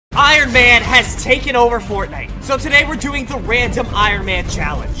Iron Man has taken over Fortnite. So today we're doing the random Iron Man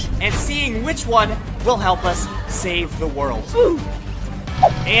challenge and seeing which one will help us save the world. Ooh.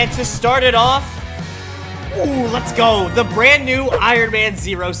 And to start it off, let's go. The brand new Iron Man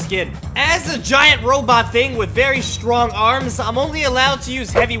 0 skin. As a giant robot thing with very strong arms, I'm only allowed to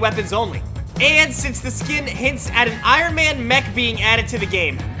use heavy weapons only. And since the skin hints at an Iron Man mech being added to the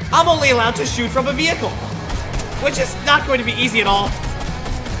game, I'm only allowed to shoot from a vehicle, which is not going to be easy at all.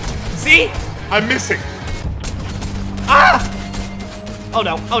 See? I'm missing. Ah! Oh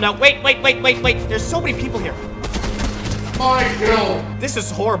no, oh no, wait. There's so many people here. My kill. This is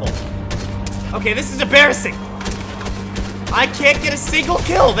horrible. Okay, this is embarrassing. I can't get a single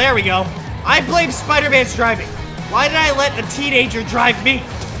kill. There we go. I blame Spider-Man's driving. Why did I let a teenager drive me?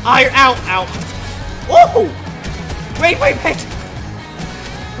 Ow. Whoa! Wait.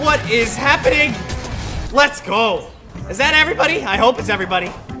 What is happening? Let's go. Is that everybody? I hope it's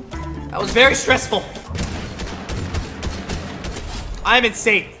everybody. That was very stressful. I'm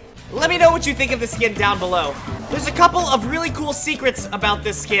insane. Let me know what you think of the skin down below. There's a couple of really cool secrets about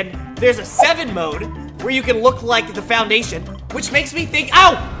this skin. There's a 7 mode where you can look like the Foundation, which makes me think,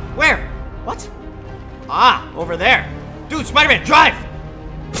 ow! Where? What? Ah, over there. Dude, Spider-Man, drive!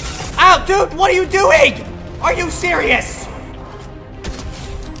 Ow, dude, what are you doing? Are you serious?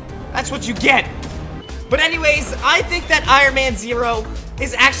 That's what you get. But anyways, I think that Iron Man 0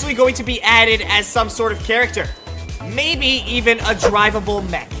 is actually going to be added as some sort of character. Maybe even a drivable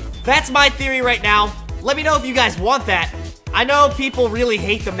mech. That's my theory right now. Let me know if you guys want that. I know people really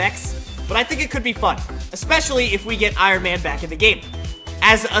hate the mechs, but I think it could be fun. Especially if we get Iron Man back in the game.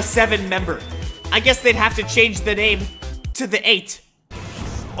 As a 7 member. I guess they'd have to change the name to the 8.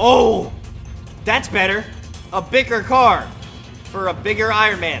 Oh, that's better. A bigger car for a bigger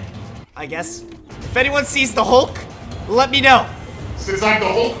Iron Man, I guess. If anyone sees the Hulk, let me know. Since I'm the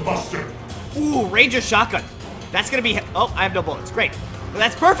Hulk Buster. Ooh, Ranger shotgun. That's gonna be. Oh, I have no bullets. Great. Well,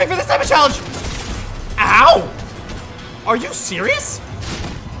 that's perfect for this type of challenge. Ow! Are you serious?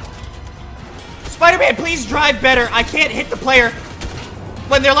 Spider-Man, please drive better. I can't hit the player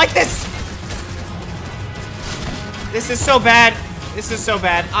when they're like this. This is so bad. This is so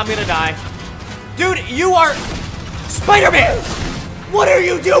bad. I'm gonna die. Dude, you are Spider-Man! What are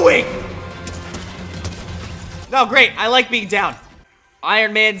you doing? No, great. I like being down.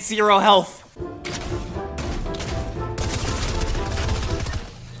 Iron Man 0 health.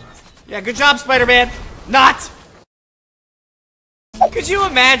 Yeah, good job, Spider-Man. Not. Could you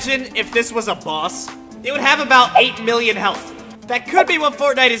imagine if this was a boss? It would have about 8 million health. That could be what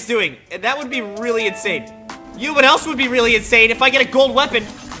Fortnite is doing, and that would be really insane. You know what else would be really insane? If I get a gold weapon.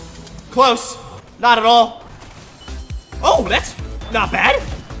 Close. Not at all. Oh, that's not bad.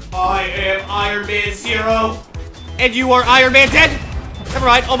 I am Iron Man 0. And you are Iron Man dead? Never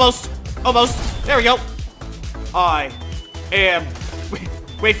mind. Almost. There we go. I am...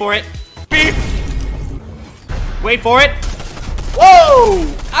 Wait for it. Beep. Wait for it. Whoa!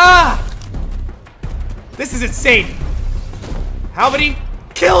 Ah! This is insane. How many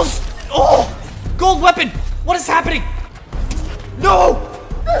kills? Oh! Gold weapon! What is happening? No!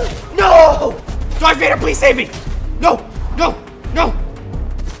 No! Darth Vader, please save me! No!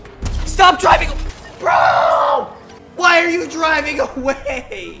 Stop driving! Bro! Why are you driving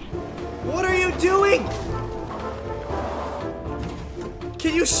away? What are you doing?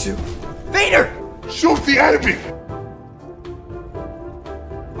 Can you shoot? Vader! Shoot the enemy!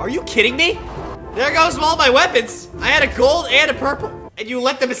 Are you kidding me? There goes all my weapons. I had a gold and a purple, and you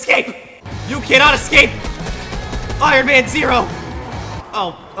let them escape. You cannot escape. Iron Man 0.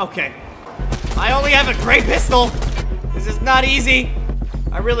 Oh, okay. I only have a gray pistol. This is not easy.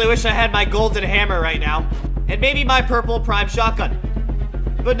 I really wish I had my golden hammer right now. And maybe my purple prime shotgun.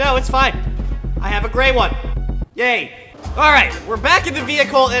 But no, it's fine. I have a gray one. Yay. Alright, we're back in the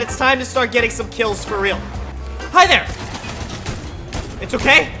vehicle and it's time to start getting some kills for real. Hi there. It's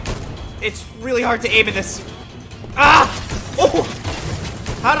okay? It's really hard to aim in this. Ah! Oh!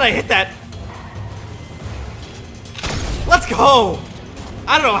 How did I hit that? Let's go!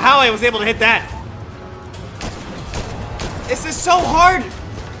 I don't know how I was able to hit that. This is so hard!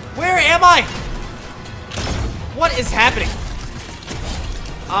 Where am I? What is happening?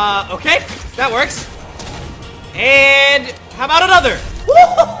 Okay, that works. And how about another?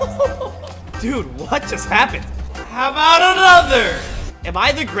 Dude, what just happened? How about another? Am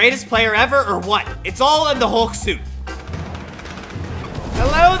I the greatest player ever or what? It's all in the Hulk suit.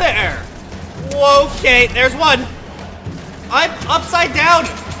 Hello there. Okay, there's one. I'm upside down.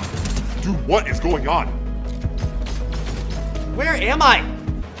 Dude, what is going on? Where am I?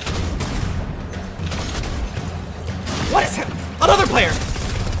 What is it? Another player!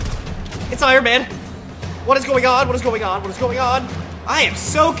 What's Iron Man? What is going on? What is going on? What is going on? I am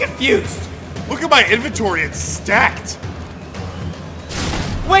so confused. Look at my inventory, it's stacked.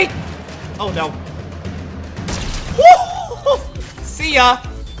 Wait! Oh no. Woo! See ya!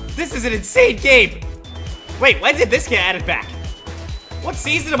 This is an insane game. Wait, when did this get added back? What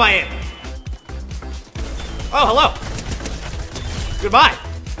season am I in? Oh, hello. Goodbye.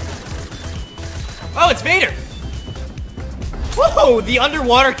 Oh, it's Vader. Whoa, the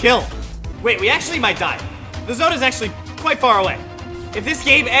underwater kill. Wait, we actually might die. The zone is actually quite far away. If this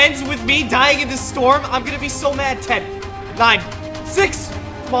game ends with me dying in this storm, I'm gonna be so mad. 10, 9, 6,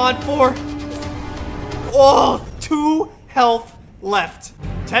 come on, 4. Oh, 2 health left.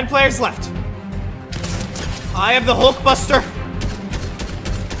 10 players left. I am the Hulkbuster.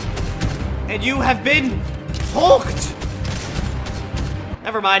 And you have been hulked.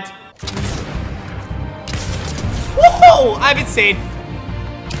 Never mind. Whoa, I'm insane.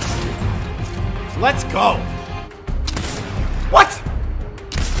 Let's go. What?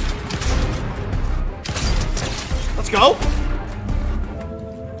 Let's go.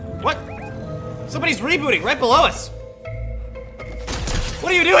 What? Somebody's rebooting right below us.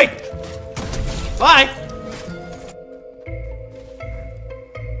 What are you doing? Bye.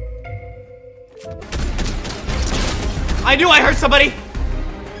 I knew I heard somebody.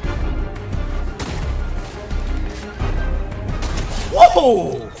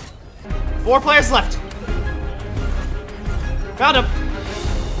 Whoa! 4 players left. Found him.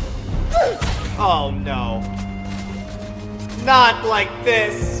 Oh no. Not like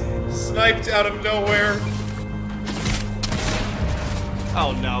this. Sniped out of nowhere.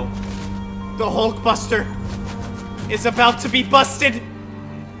 Oh no. The Hulkbuster is about to be busted.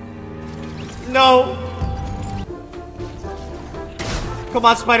 No. Come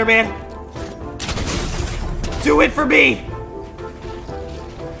on, Spider-Man. Do it for me.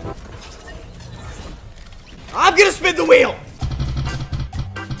 I'm gonna spin the wheel.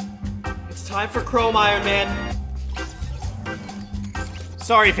 It's time for Chrome Iron Man.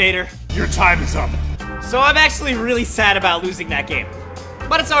 Sorry, Vader. Your time is up. So I'm actually really sad about losing that game.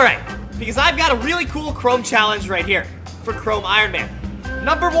 But it's alright, because I've got a really cool Chrome challenge right here for Chrome Iron Man.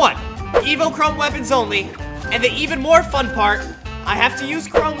 Number 1, Evo Chrome weapons only, and the even more fun part, I have to use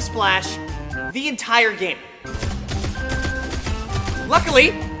Chrome Splash the entire game.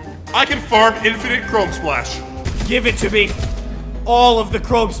 Luckily, I can farm infinite Chrome Splash. give it to me. All of the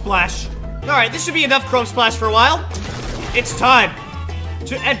Chrome Splash. Alright, this should be enough Chrome Splash for a while. It's time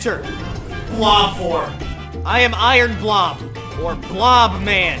to enter Blob form. I am Iron Blob, or Blob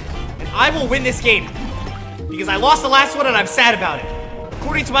Man, and I will win this game. Because I lost the last one and I'm sad about it.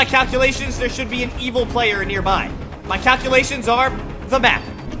 According to my calculations, there should be an evil player nearby. My calculations are the map.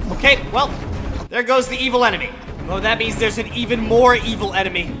 Okay, well, there goes the evil enemy. Oh, that means there's an even more evil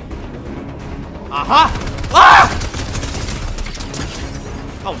enemy. Aha! Ah!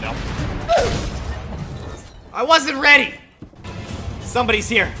 Oh no. I wasn't ready. Somebody's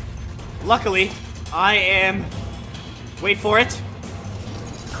here. Luckily, I am... Wait for it.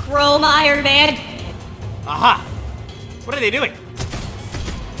 Chrome Iron Man. Aha! What are they doing?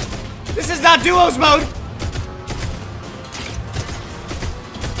 This is not duos mode!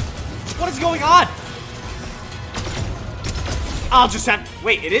 What is going on? I'll just have...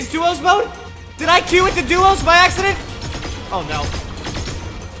 Wait, it is duos mode? Did I queue it to duos by accident? Oh no.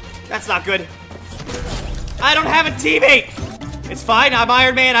 That's not good. I don't have a teammate! It's fine, I'm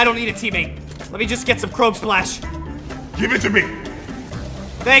Iron Man, I don't need a teammate. Let me just get some Chrome Splash. Give it to me.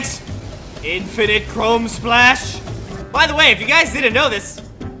 Thanks. Infinite Chrome Splash. By the way, if you guys didn't know this,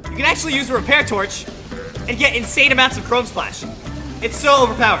 you can actually use a repair torch and get insane amounts of Chrome Splash. It's so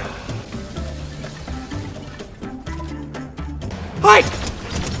overpowered. Hi!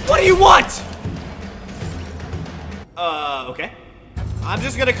 What do you want? Okay. I'm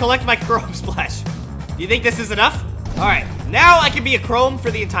just gonna collect my Chrome Splash. Do you think this is enough? Alright, now I can be a Chrome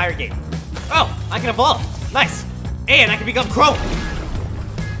for the entire game. Oh, I can evolve. Nice. And I can become Chrome.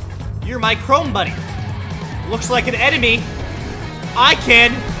 You're my Chrome buddy. Looks like an enemy. I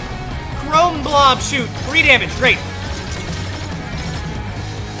can Chrome Blob shoot. 3 damage, great.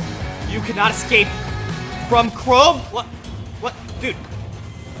 You cannot escape from Chrome. What? What? Dude.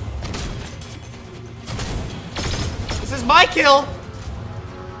 This is my kill.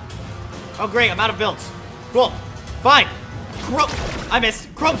 Oh great, I'm out of builds. Cool. Fine. Chrome. I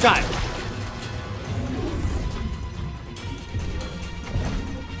missed. Chrome time.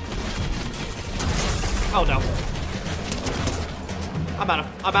 Oh no. I'm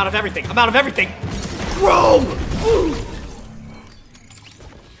out of everything. I'm out of everything. Chrome! Ooh.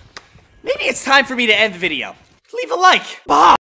 Maybe it's time for me to end the video. Leave a like. Bye.